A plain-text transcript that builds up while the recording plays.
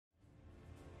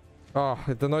Oh,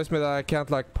 it annoys me that I can't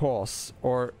like pause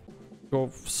or go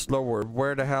slower.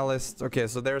 Where the hell is... Okay,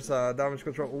 so there's a damage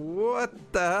control. What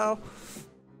the hell?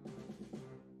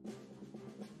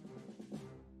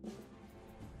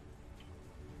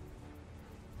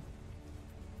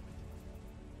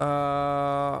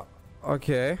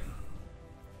 Okay.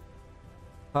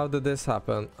 How did this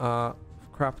happen?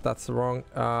 Crap, that's wrong.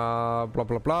 Blah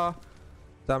blah blah.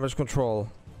 Damage control.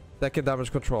 Second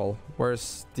damage control.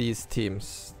 Where's these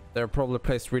teams? They're probably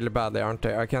placed really badly, aren't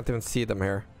they? I can't even see them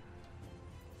here.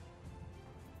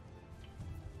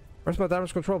 Where's my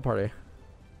damage control party?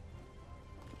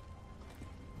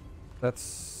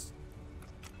 Let's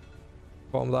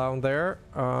calm down there.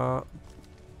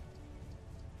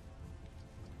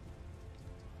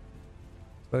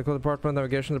 Medical department,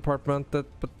 navigation department, but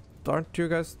aren't you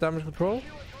guys damage control?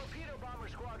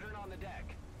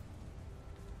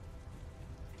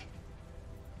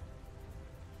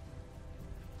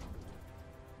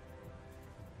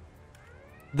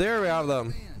 There we have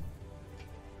them.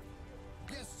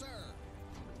 Yes, sir.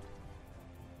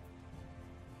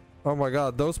 Oh my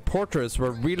god, those portraits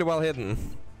were really well hidden.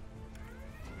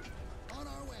 On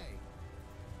our way.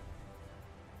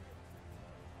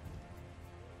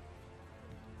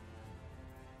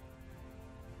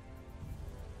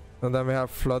 And then we have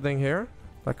flooding here.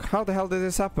 Like, how the hell did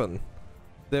this happen?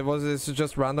 Was this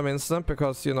just random incident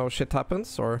because, you know, shit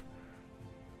happens, or?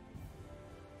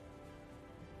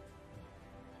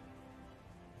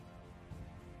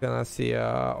 Can I see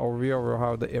overview over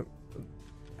how the...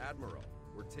 Admiral,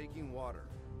 we're taking water.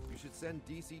 You should send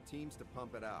DC teams to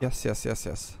pump it out. Yes, yes, yes,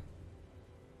 yes.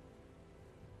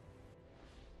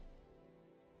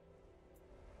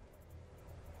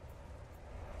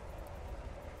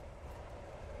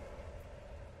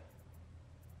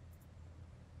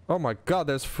 Oh my god,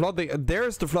 there's flooding.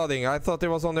 There's the flooding. I thought it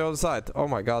was on the other side. Oh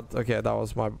my god. Okay, that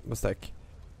was my mistake.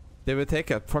 Did we take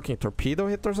a fucking torpedo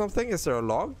hit or something? Is there a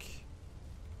log?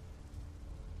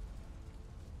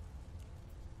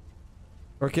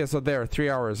 Okay, so there, 3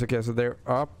 hours. Okay, so they're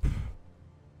up.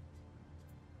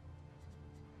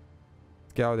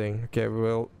 Scouting. Okay,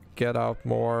 we'll get out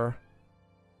more.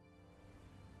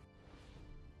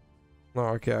 No,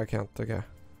 okay, I can't. Okay.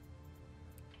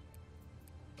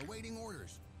 Awaiting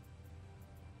orders.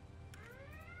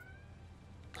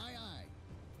 Aye, aye.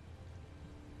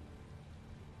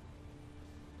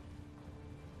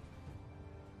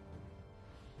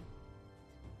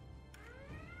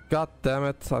 God damn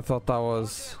it, I thought that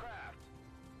was...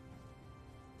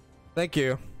 Thank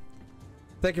you.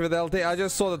 Thank you for the LT. I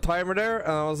just saw the timer there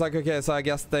and I was like, okay, so I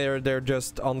guess they're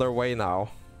just on their way now.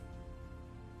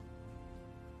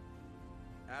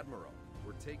 Admiral,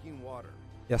 we're taking water.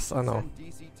 Yes, I know. Send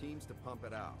DC teams to pump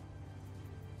it out.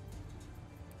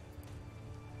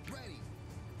 Ready.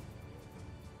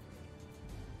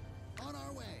 On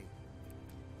our way.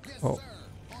 Yes, Oh.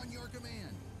 sir. On your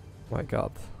command. My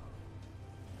god.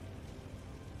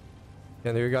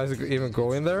 Can you guys even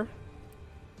go in there?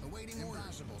 Awaiting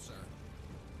orders, sir.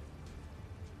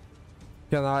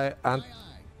 Can I and Aye, aye.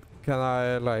 can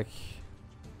I like...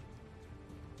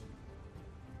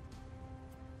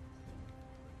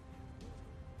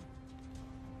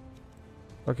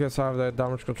 Okay, so I have the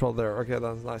damage control there. Okay,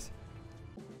 that's nice.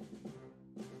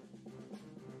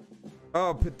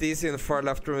 Oh, put DC in the far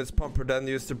left room. It's pumper, then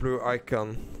use the blue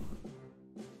icon.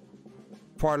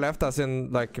 Far left as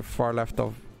in like far left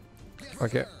of... Yes,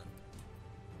 Okay. sir.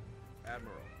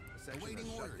 Admiral, essentially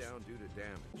Awaiting shut orders. down due to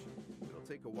damage. It'll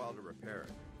take a while to repair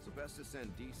it, so best to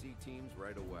send DC teams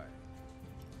right away.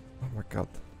 Oh my god.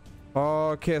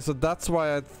 Okay, so that's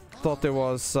why I thought it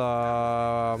was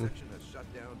Section has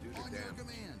shut down due to On your damage.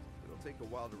 command. It'll take a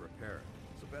while to repair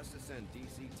it, so best to send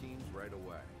DC teams right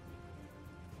away.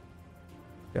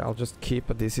 yeah, I'll just keep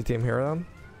a DC team here then.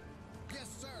 Yes,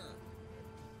 sir.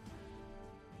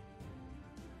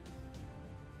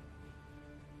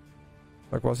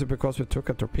 Like, was it because we took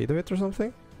a torpedo hit or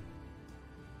something?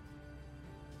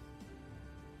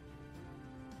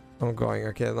 I'm going.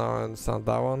 Okay, now I understand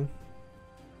that one.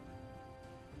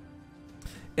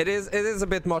 It is a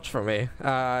bit much for me.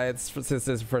 Since it's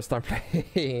the first time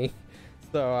playing.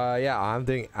 So yeah, I'm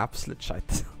doing absolute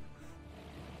shite.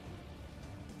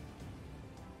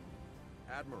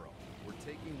 Admiral, we're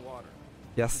taking water.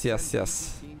 Yes, Send yes,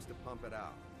 yes. DC teams to pump it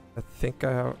out. I think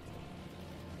I have...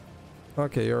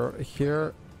 Okay, you're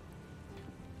here.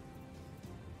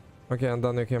 Okay, and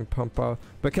then you can pump out.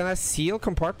 But can I seal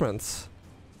compartments?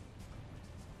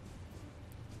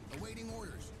 Awaiting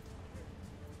orders.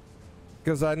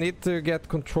 Because I need to get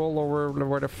control over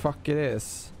where the fuck it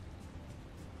is.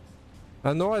 I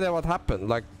have no idea what happened.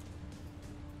 Like...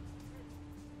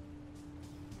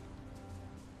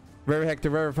 Very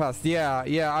hectic, very fast. Yeah,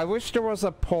 yeah. I wish there was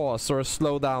a pause or a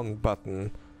slow down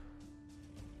button.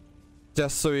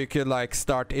 Just so you could like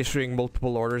start issuing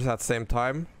multiple orders at the same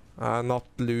time. Not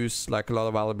lose like a lot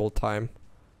of valuable time.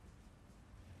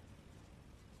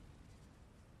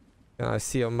 Can I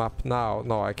see a map now?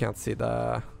 No, I can't see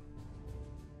the...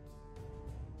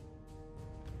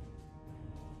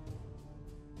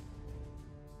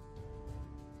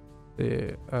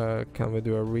 can we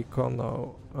do a recon?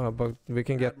 No. But we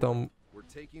can get them We're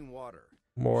taking water.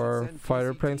 more Send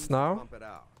fighter DC planes teams to now. pump it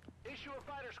out. Issue a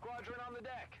fighter squadron on the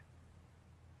deck.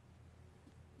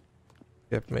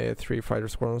 Get me 3 fighter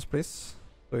squadrons, please.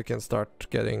 So we can start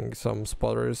getting some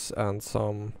spotters and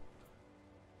some...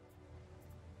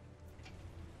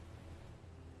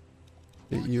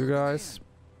 You guys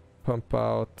pump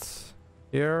out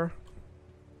here.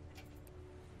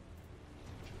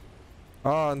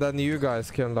 Oh, and then you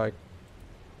guys can like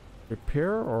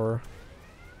repair or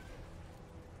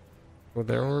go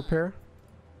there and repair.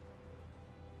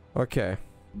 Okay.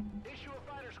 Issue a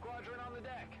fighter squadron on the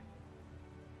deck.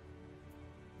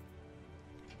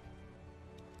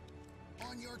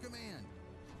 On your command.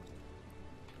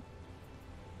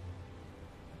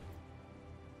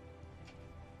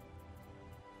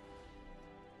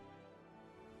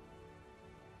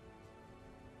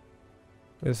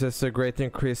 This is a great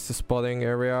increase to spotting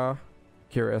area.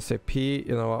 Here SAP, you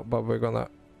know what, but we're gonna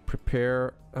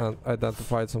prepare and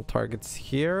identify some targets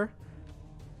here.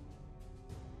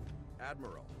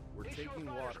 Admiral, we're Issue a taking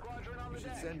fighter water. squadron on You the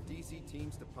should deck. send DC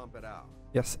teams to pump it out.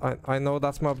 Yes, I know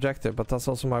that's my objective, but that's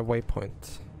also my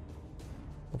waypoint.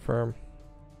 Confirm.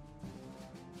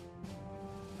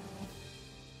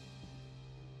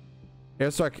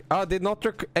 Here's like, did not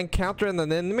encounter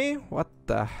an enemy? What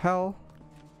the hell?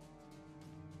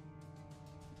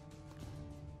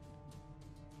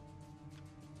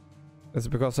 Is it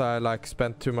because I like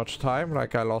spent too much time?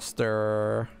 Like I lost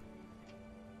their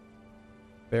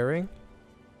bearing?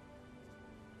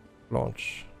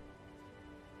 Launch.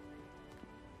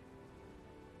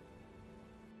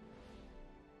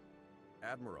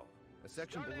 Admiral, a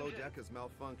section Start below engine. deck has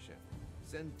malfunctioned.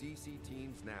 Send DC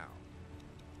teams now.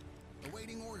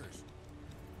 Awaiting orders.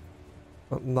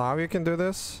 Now you can do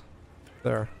this?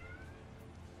 There.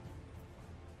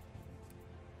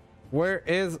 Where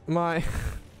is my...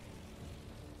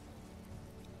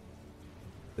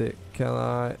 Can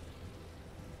I...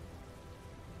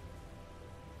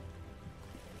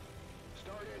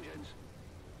 Start engines.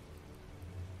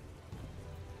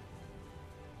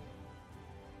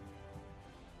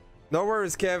 No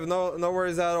worries, Kev. No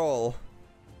worries at all.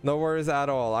 No worries at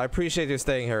all. I appreciate you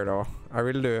staying here, though. I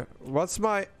really do. What's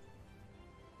my...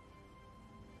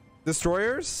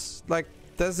 Destroyers? Like,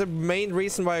 that's the main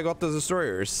reason why I got the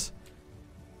destroyers.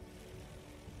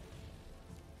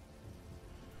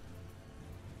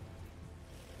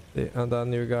 Yeah, and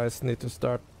then you guys need to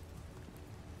start...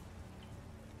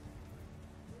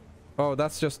 Oh,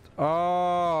 that's just...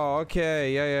 Oh,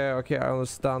 okay. Yeah, okay. I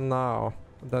understand now.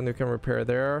 Then you can repair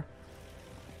there.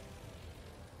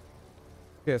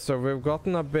 Okay, so we've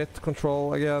gotten a bit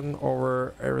control again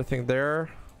over everything there.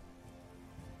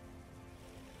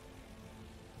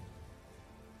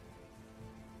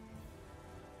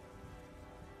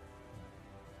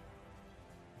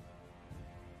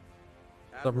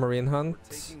 Submarine We're hunt.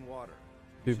 taking water.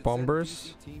 Two You should send bombers.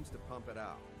 DC teams to pump it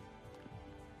out.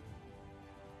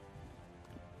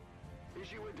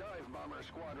 Issue a dive bomber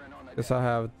squadron on the Guess deck. I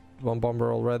have one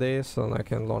bomber already, so then I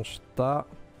can launch that.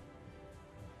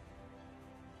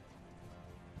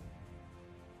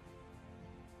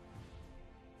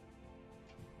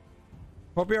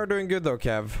 Hope you are doing good though,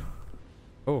 Kev.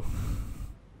 Oh.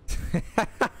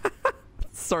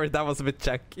 Sorry, that was a bit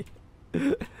janky.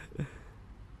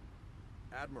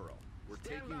 Admiral, we're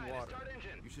Stand taking by to water. start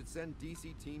engine. You should send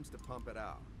DC teams to pump it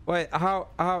out. Wait, how,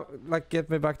 like,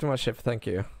 get me back to my ship, thank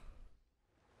you.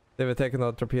 Did we take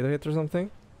another torpedo hit or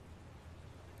something?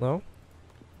 No?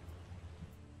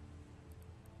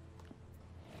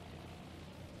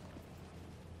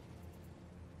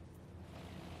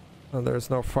 And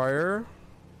there's no fire?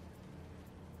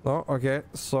 No? Okay,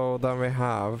 so then we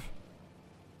have...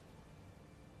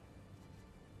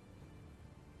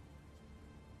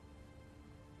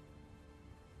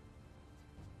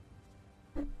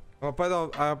 I hope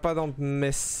I don't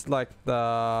miss like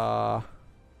the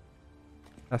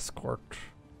escort.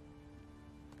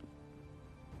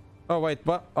 Oh wait,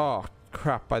 what? Oh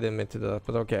crap! I didn't mean to do that,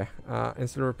 but okay.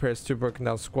 Instantly repairs 2 broken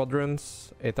down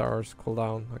squadrons. 8 hours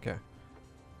cooldown. Okay.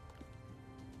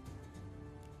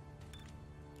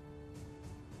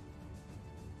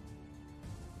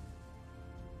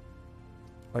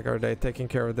 Like, are they taking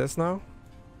care of this now?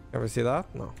 Can we see that?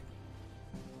 No.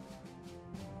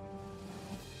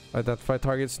 Identify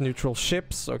targets, neutral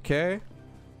ships. Okay.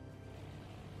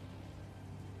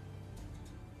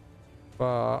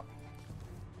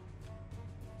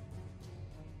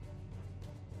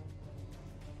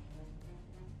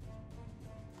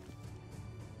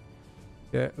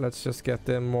 Okay, let's just get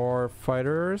in more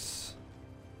fighters.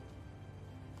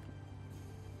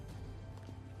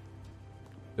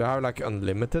 Do I have like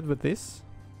unlimited with this?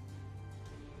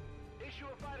 Issue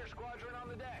a fighter squadron on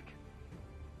the deck.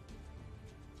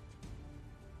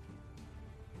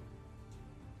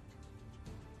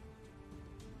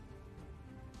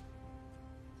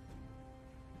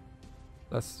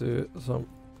 Let's do some.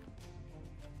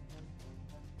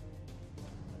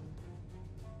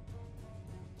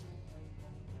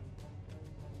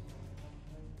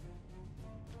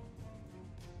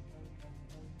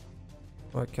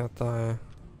 Why can't I?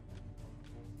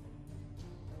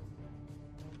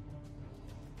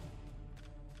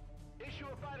 Issue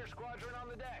a fighter squadron on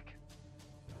the deck.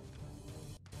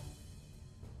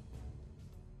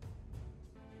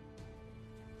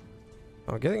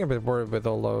 I'm getting a bit worried with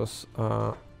all those.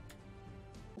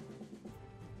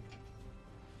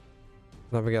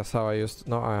 Let me guess how I used.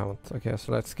 No, I haven't. Okay,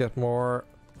 so let's get more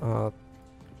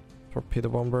torpedo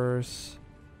bombers.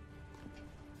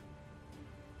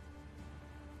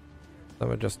 Then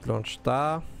we just launch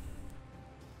that.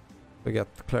 We get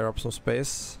clear up some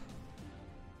space.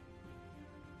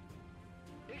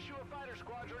 Issue a fighter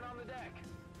squadron on the deck.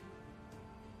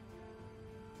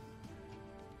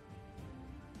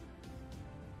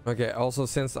 Okay, also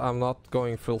since I'm not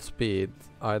going full speed,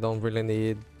 I don't really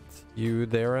need you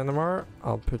there anymore.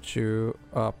 I'll put you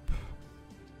up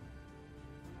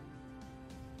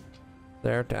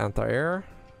there to anti-air.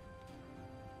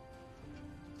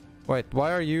 Wait,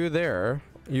 why are you there?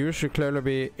 You should clearly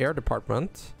be air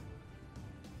department.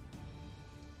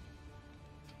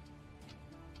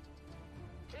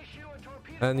 Issue a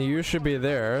torpedo And you bomber should be squadron on the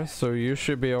there, deck. so you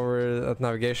should be over at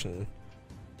navigation.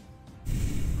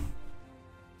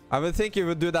 I would think you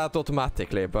would do that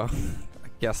automatically, but I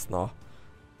guess not.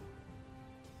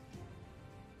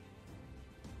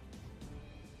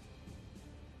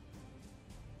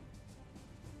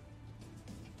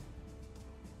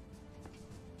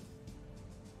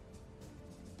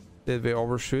 Did we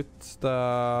overshoot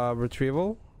the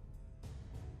retrieval?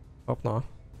 Up now.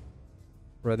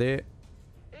 Ready?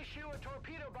 Issue a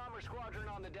torpedo bomber squadron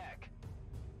on the deck.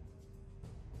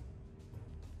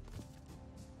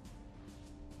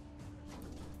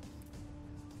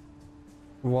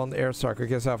 One airstrike. I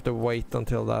guess I have to wait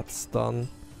until that's done.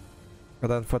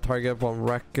 Identify target, one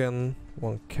Recon,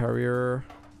 one carrier.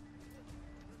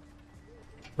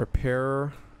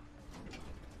 Repair.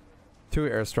 2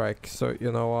 airstrike. So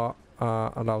you know what?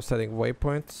 Allow setting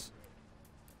waypoints.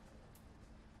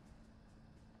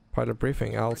 Pilot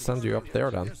briefing. I'll send you up there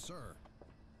then. Yes, sir.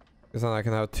 Because then I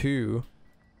can have 2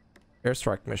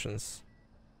 airstrike missions.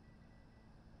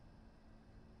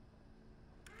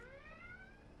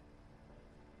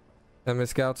 Enemy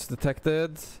scouts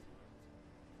detected.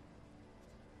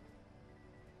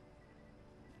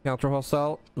 Counter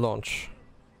hostile. Launch.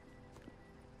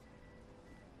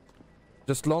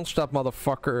 Just launch that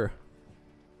motherfucker.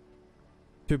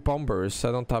 2 bombers.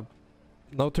 I don't have...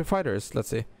 No 2 fighters. Let's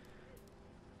see.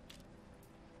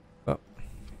 Oh.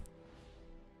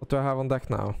 What do I have on deck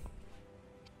now?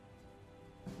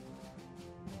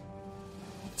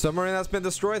 Submarine has been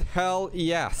destroyed? Hell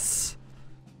yes.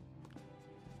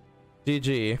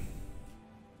 GG.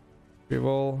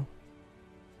 Reroll.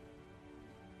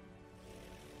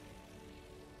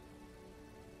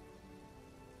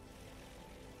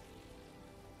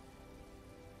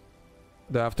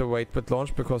 Do I have to wait with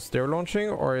launch because they're launching,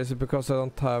 or is it because I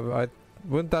don't have...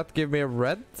 wouldn't that give me a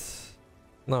red?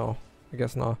 No, I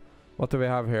guess not. What do we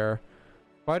have here?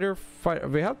 Fighter...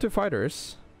 we have 2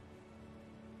 fighters.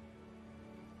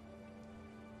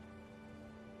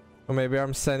 Or maybe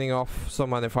I'm sending off so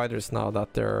many fighters now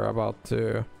that they're about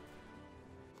to...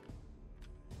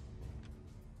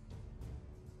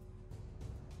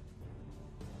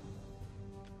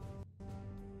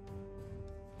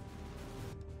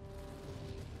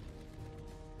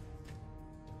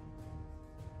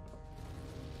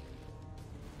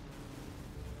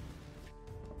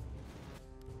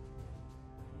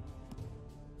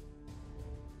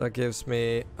 That gives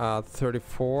me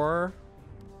 34.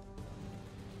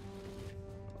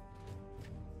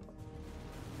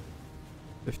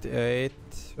 $58.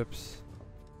 Oops.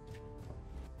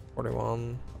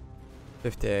 41.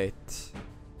 58.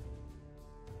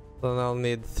 Then I'll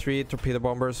need 3 torpedo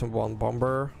bombers and 1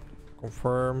 bomber.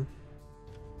 Confirm.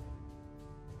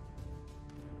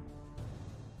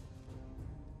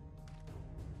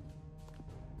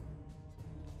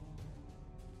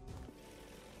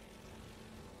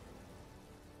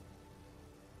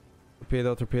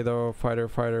 torpedo, torpedo, fighter,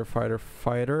 fighter, fighter,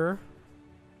 fighter.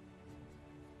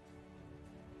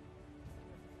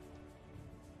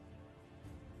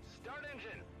 Start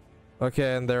engine.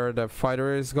 Okay, and there the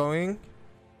fighter is going.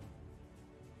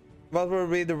 What will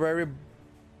be the very...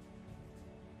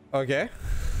 Okay.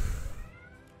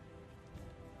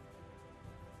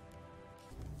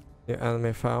 New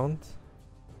enemy found.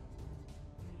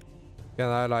 Can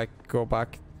I like go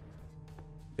back?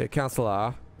 Okay, cancel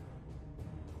that.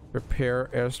 Prepare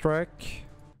airstrike.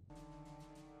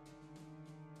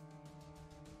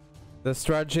 The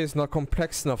strategy is not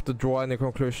complex enough to draw any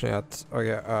conclusion yet.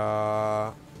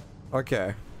 Okay,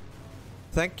 okay.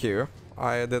 Thank you.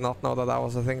 I did not know that that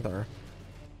was a thing there.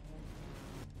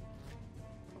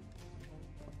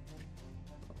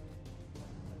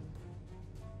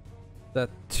 That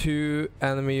 2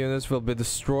 enemy units will be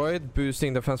destroyed.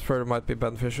 Boosting defense further might be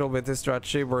beneficial. With this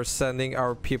strategy, we're sending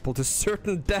our people to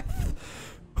certain death.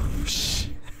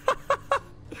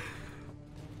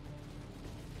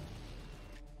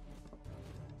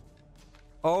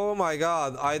 Oh my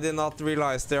god, I did not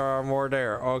realize there are more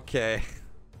there. Okay.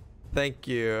 Thank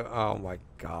you. Oh my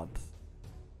god.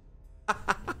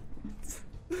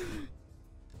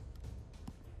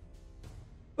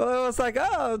 Well, it was like,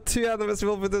 oh, 2 enemies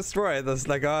will be destroyed. It's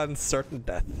like, oh, uncertain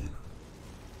death.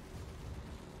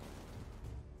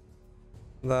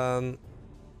 Then...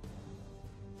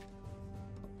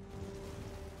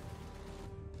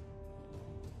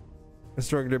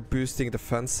 it's regular boosting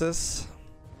defenses.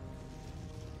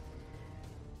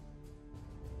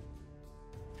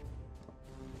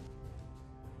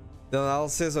 The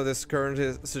analysis of this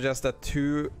currently suggests that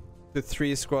 2 to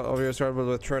 3 squad of your squad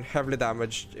will return heavily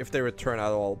damaged if they return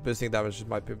at all. Boosting damage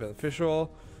might be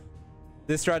beneficial.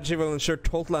 This strategy will ensure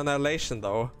total annihilation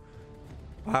though.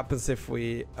 What happens if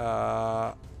we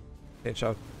change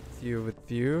out view with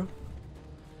view?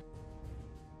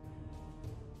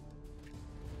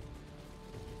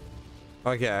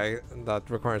 Okay, that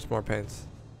requires more paints.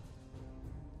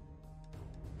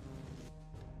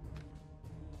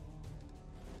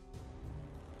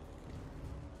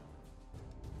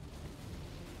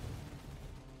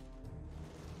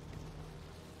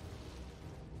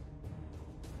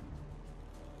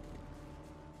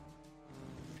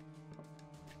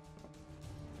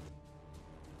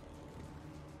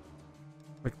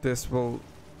 Like this will...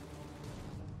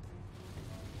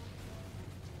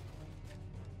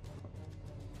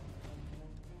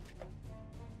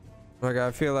 like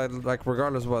I feel like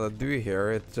regardless of what I do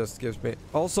here, it just gives me...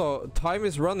 also, time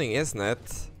is running, isn't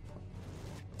it?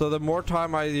 So the more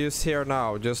time I use here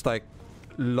now, just like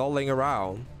lolling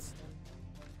around.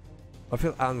 I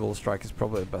feel Anvil Strike is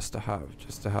probably the best to have,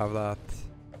 just to have that.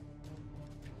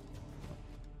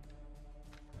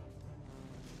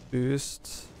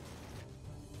 Boost.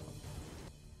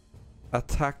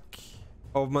 Attack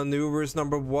of maneuvers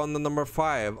number 1 and number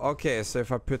 5. Okay, so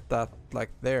if I put that like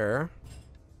there,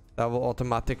 that will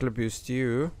automatically boost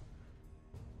you.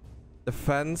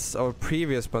 Defense of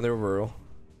previous maneuver.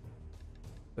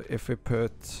 So if we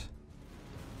put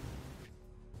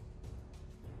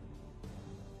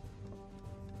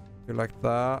like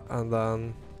that, and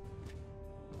then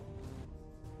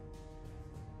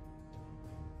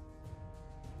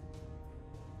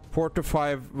four to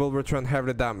 5 will return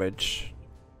heavily damage.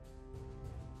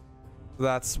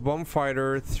 That's 1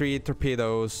 fighter, 3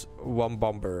 torpedoes, 1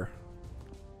 bomber.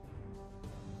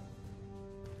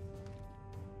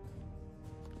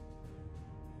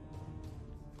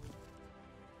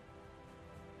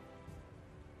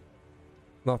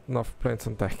 Not enough planes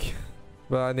on deck.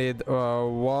 But I need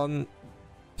 1,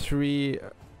 3,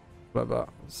 blah blah.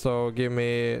 So give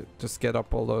me, just get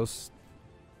up all those.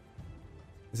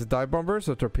 Is it dive bombers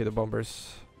or torpedo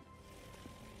bombers?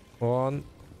 1,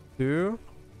 2.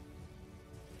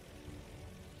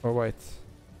 Oh wait.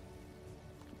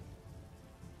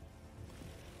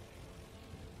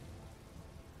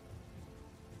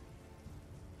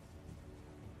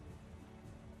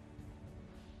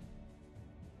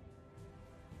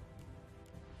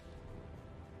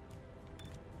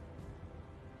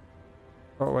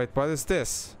 Oh wait, what is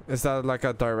this? Is that like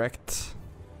a direct?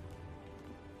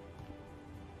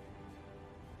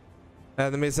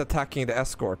 Enemies attacking the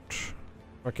escort.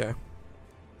 Okay.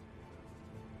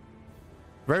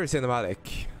 Very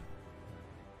cinematic.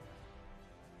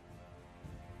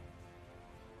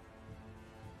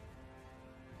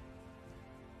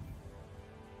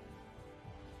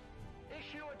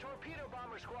 Issue a torpedo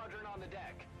bomber squadron on the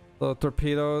deck. So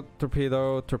torpedo,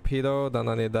 torpedo, torpedo. Then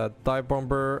I need a dive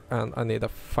bomber and I need a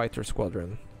fighter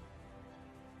squadron.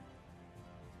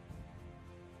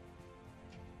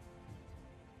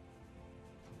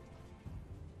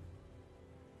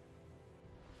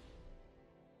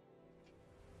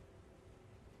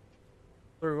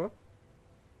 Sorry, what?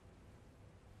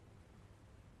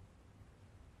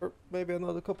 Or maybe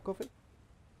another cup of coffee?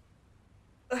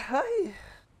 Hi!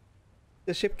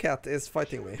 The ship cat is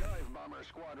fighting me. Dive bomber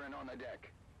squadron on the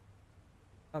deck.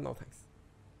 Oh, no thanks.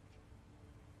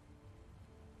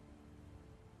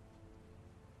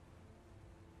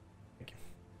 Thank you.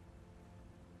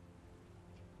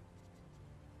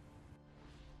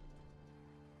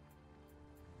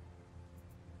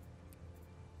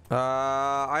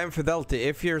 I am Fidelity.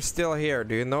 If you're still here,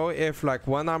 do you know if, like,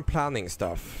 when I'm planning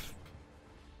stuff,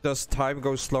 does time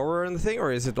go slower or anything,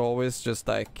 or is it always just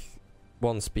like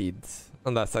one speed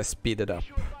unless I speed it up?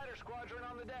 Issue a fighter squadron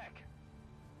on the deck.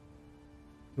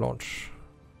 Launch.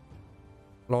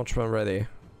 Launch when ready.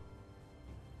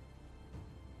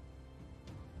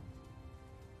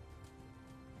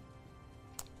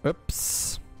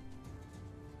 Oops.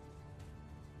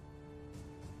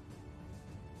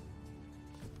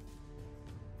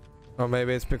 Or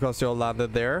maybe it's because you all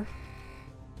landed there.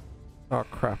 Oh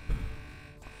crap.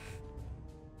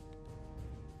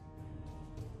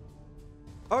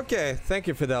 Okay, thank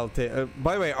you, Fidelity.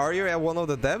 By the way, are you one of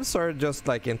the devs or just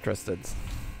like interested?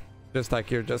 Just like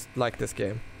you're just like this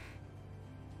game?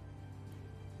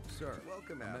 Sir,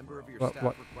 welcome, a member of your What- staff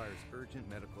what? requires urgent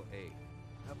medical aid.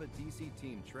 Have a DC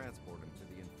team transport him to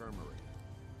the infirmary.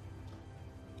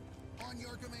 On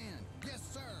your command. Yes,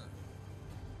 sir.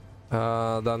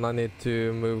 Then I need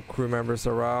to move crew members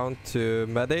around to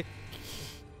medic.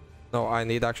 No, I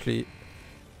need actually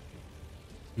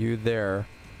you there.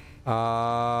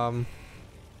 Oh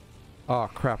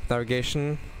crap,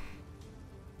 navigation.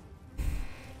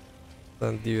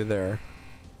 Then you there.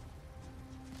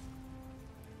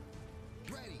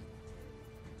 Ready.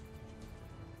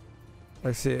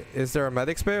 Let's see, is there a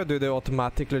medic bay or do they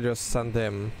automatically just send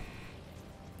him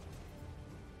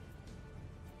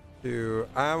to...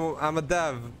 I'm a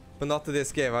dev, but not to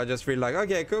this game. I just feel like,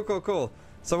 okay, cool.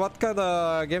 So what kind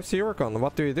of games do you work on?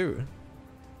 What do you do?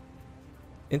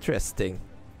 Interesting.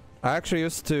 I actually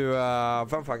used to,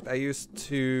 fun fact, I used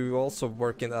to also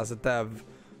work in as a dev.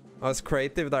 I was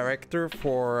creative director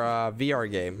for a VR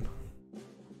game.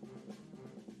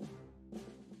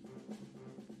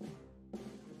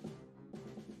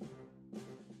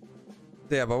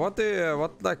 Yeah, but what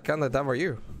like kind of dev are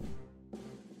you?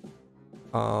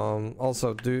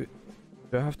 Also, do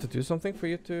I have to do something for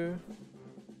you to...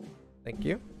 Thank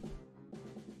you.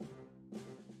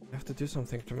 I have to do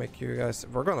something to make you guys...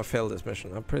 We're gonna fail this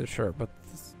mission, I'm pretty sure, but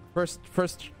first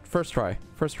try.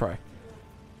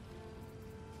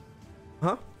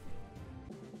 Huh?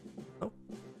 No?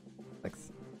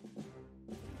 Thanks.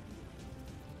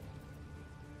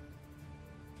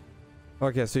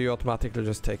 Okay, so you automatically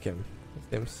just take him, it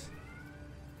seems.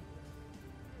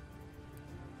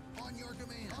 On your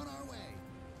command. On our way.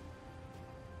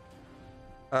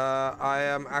 I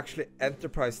am actually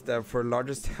enterprise dev for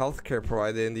largest healthcare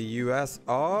provider in the US.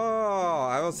 Oh,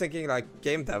 I was thinking like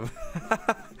game dev.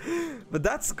 But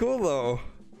that's cool though.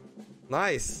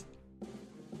 Nice.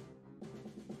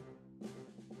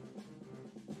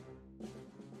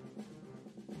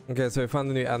 Okay, so we found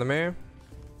a new enemy.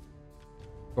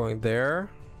 Going there.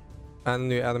 And a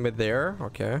new enemy there.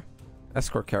 Okay.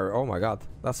 Escort carrier. Oh my god,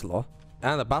 that's a lot.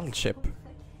 And a battleship.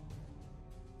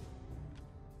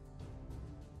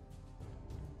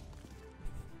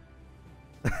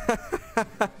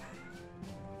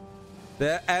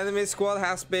 The enemy squad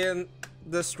has been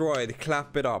destroyed.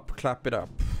 Clap it up.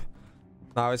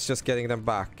 Now it's just getting them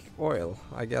back. Oil,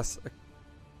 I guess.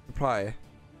 Supply.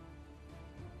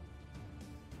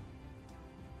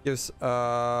 Gives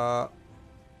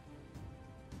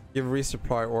give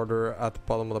resupply order at the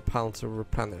bottom of the panel to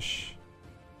replenish.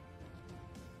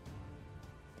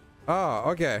 Oh,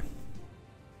 okay.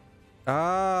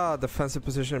 Defensive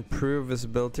position, improve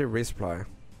visibility, resupply.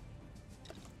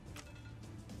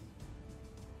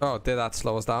 Oh, did that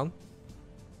slow us down?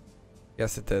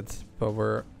 Yes, it did. But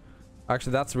we're...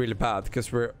 Actually, that's really bad,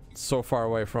 because we're so far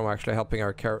away from actually helping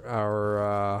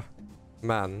our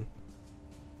man.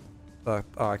 But,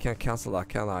 oh, I can't cancel that,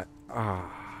 can I?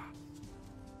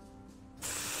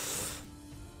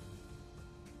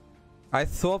 I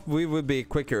thought we would be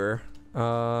quicker.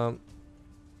 Yeah,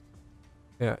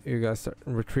 you guys are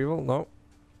retrieval? No.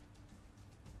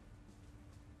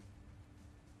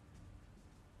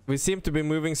 We seem to be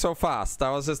moving so fast. I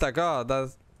was just like, oh,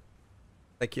 that's...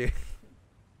 Thank you.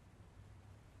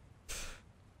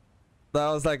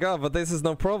 I was like, oh, but this is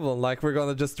no problem. Like, we're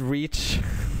gonna just reach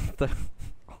the...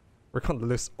 We're gonna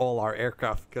lose all our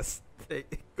aircraft because they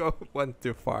went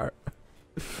too far.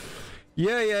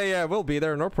 Yeah, we'll be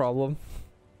there, no problem.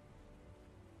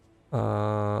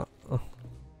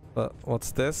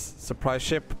 What's this? Surprise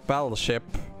ship, battleship.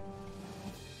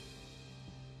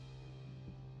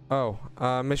 Oh,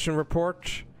 mission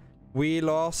report. We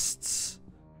lost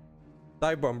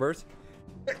dive bombers.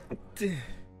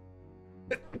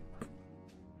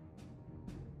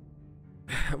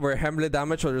 Were heavily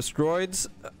damaged or destroyed.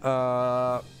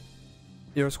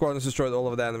 Your squadron has destroyed all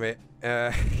of the enemy.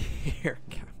 Here.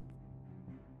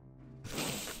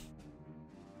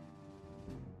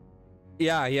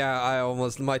 Yeah, I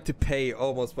almost, my toupee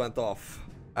almost went off.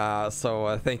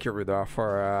 So thank you, Ruda,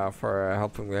 for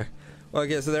helping me.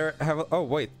 Okay, so there have. Oh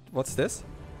wait, what's this?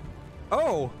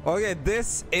 Oh, okay,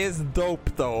 this is dope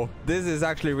though. This is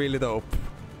actually really dope.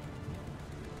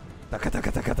 Taka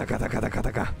taka taka taka taka taka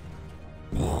taka.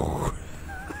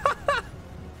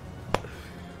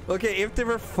 Okay, if they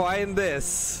refine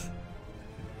this.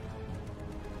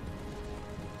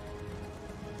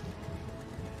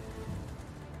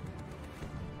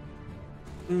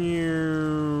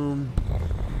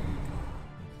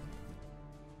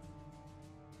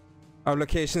 Our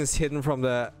location is hidden from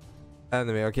the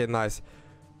enemy. Okay, nice.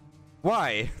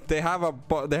 Why? They have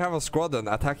a squadron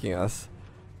attacking us.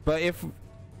 But if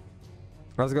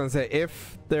I was gonna say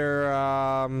if they're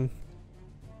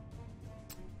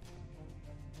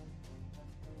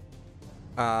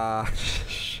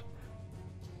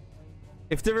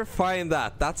if they refine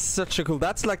that, that's such a cool.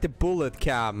 That's like the bullet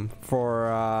cam for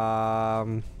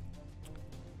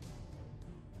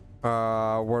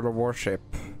World of Warship.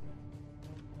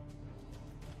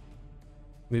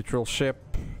 Neutral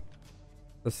ship.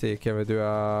 Let's see, can we do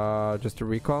just a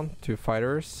recon? 2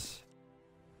 fighters.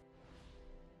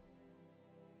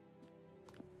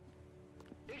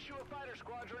 Issue a fighter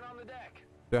squadron on the deck.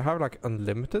 Do I have like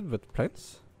unlimited with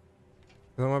planes?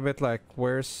 'Cause I'm a bit like,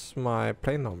 where's my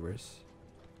plane numbers?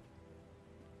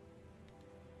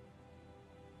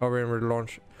 Oh, we're in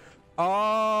relaunch.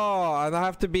 Oh, and I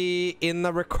have to be in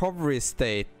a recovery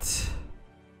state.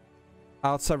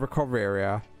 Outside recovery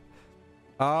area.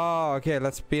 Oh, okay,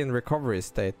 let's be in recovery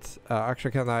state. Actually,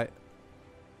 can I?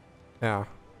 Yeah.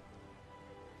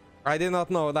 I did not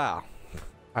know that.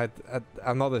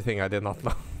 Another thing I did not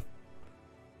know.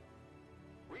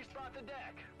 Respot the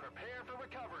deck. Prepare for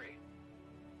recovery.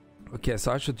 Okay,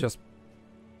 so I should just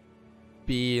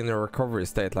be in a recovery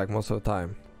state like most of the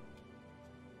time.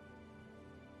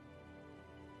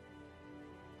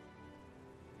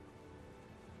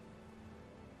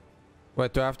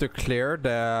 Wait, do I have to clear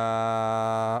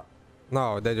the...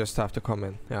 No, they just have to come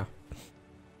in, yeah.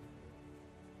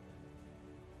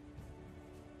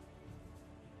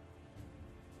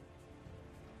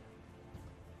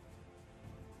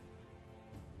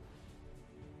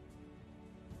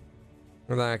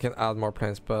 And then I can add more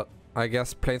planes, but I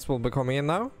guess planes will be coming in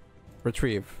now?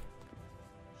 Retrieve.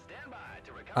 Stand by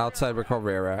to recover. Outside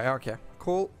recovery area, yeah, okay,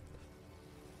 cool.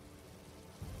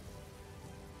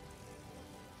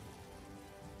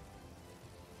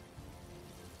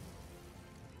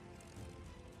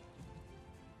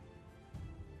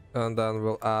 And then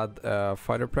we'll add a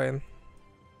fighter plane.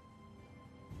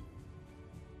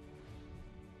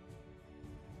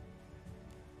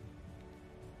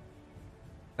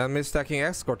 Enemy stacking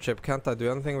escort ship. Can't I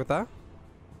do anything with that?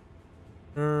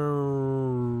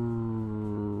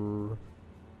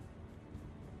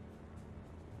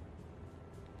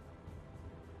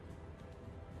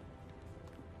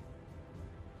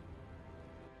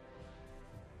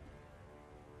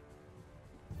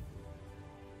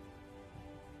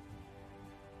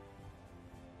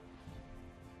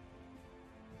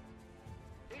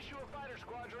 Issue a fighter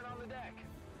squadron on the deck.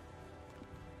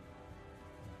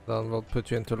 Then we'll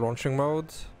put you into launching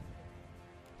mode.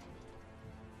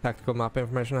 Tactical map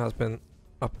information has been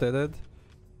updated.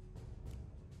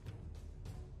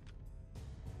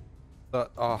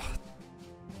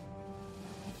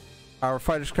 Our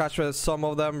fighters crash with some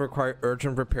of them require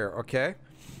urgent repair, okay?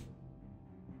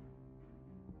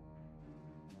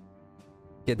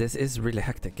 Yeah, this is really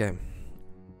hectic game.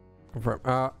 Confirm.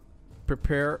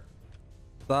 Prepare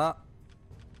that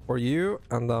for you,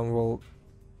 and then we'll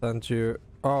send you.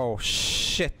 Oh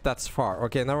shit, that's far.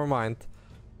 Okay, never mind.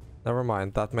 Never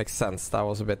mind. That makes sense. That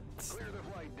was a bit. Clear the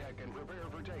flight deck and prepare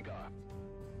for takeoff.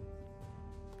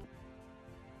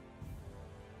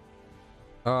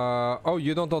 Oh,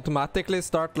 you don't automatically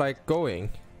start like going.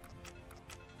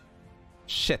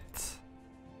 Shit.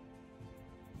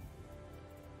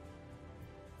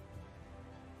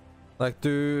 Like,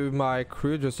 do my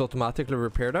crew just automatically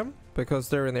repair them because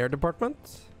they're in air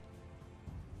department?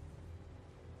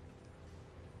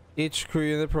 Each crew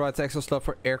unit provides extra slot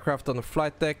for aircraft on the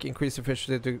flight deck, increase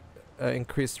efficiency to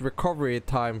increase recovery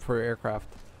time for aircraft.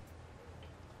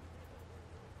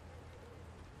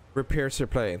 repairs your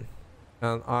plane.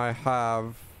 And I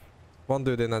have one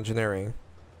dude in engineering.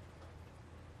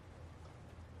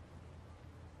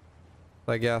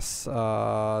 I guess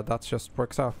that just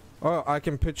works out. Oh, I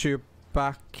can put you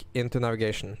back into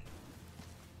navigation.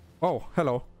 Oh,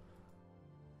 hello.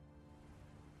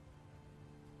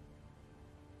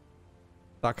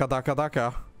 Daka daka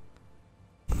daka.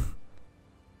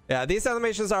 Yeah, these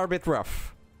animations are a bit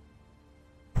rough.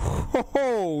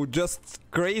 Oh, just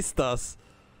grazed us.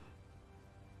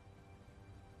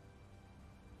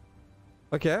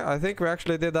 Okay, I think we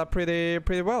actually did that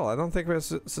pretty well. I don't think we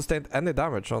sustained any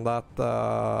damage on that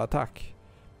attack.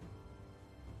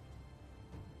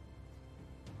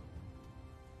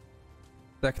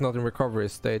 Deck not in recovery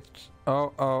stage.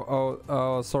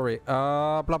 Oh, sorry.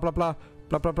 Blah blah blah.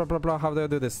 Blah blah blah blah blah. How do I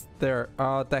do this? There.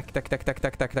 Deck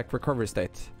recovery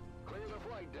state. Clear the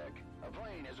flight deck. A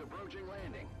plane is approaching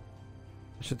landing.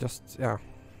 I should just, yeah.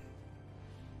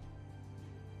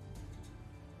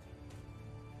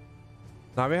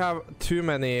 Now we have too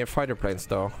many fighter planes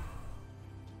though.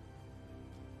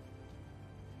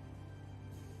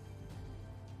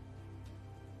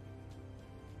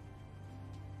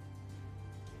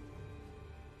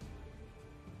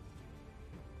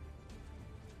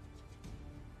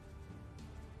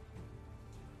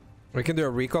 We can do a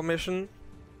recon mission.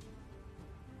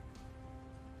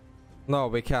 No,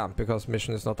 we can't because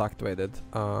mission is not activated.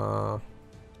 I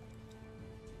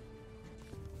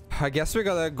guess we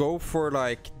gotta go for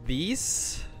like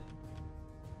these.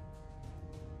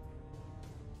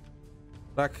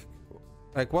 Like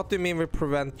what do you mean we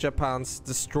prevent Japan's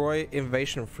destroy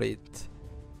invasion fleet?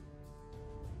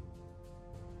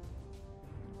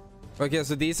 Okay,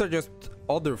 so these are just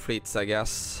other fleets, I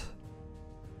guess.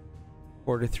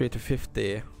 43 to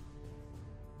 50.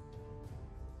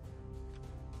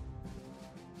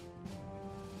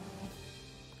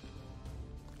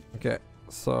 Okay,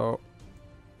 so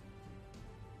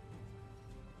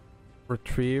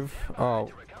retrieve. Oh,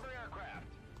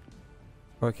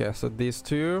 okay, so these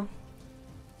two.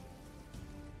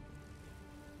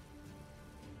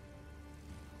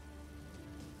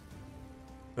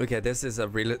 Okay, this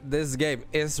game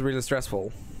is really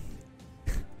stressful.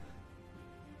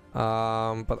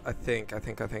 But I think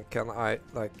can I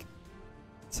like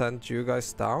send you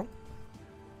guys down?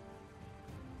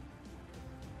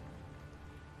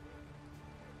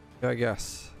 Yeah, I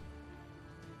guess.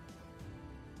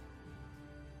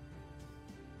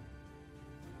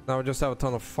 Now we just have a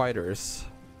ton of fighters.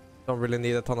 Don't really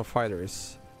need a ton of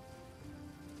fighters.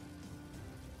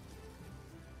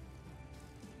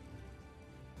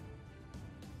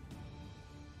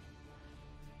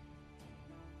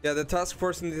 Yeah, the task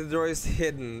force in the door is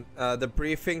hidden. The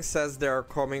briefing says they are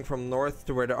coming from north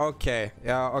to where they... Okay,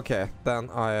 yeah, okay.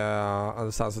 Then I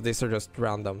understand. So these are just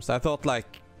randoms. I thought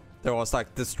like there was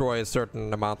like destroy a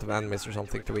certain amount of enemies or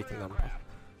something to weaken them.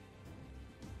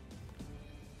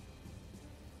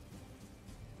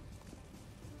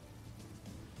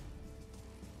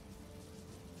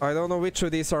 I don't know which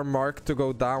of these are marked to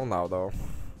go down now though.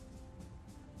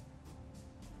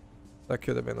 That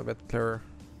could have been a bit clearer.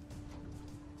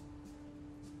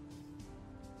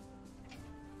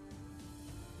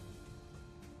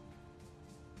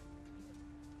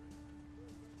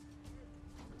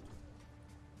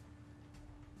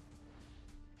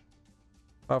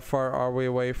 How far are we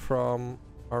away from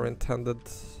our intended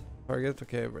target?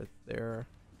 Okay, right there.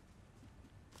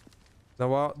 Now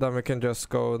what? Then we can just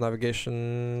go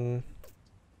navigation.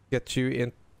 Get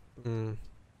you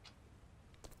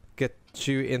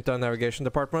into a navigation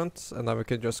department, and then we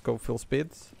can just go full speed.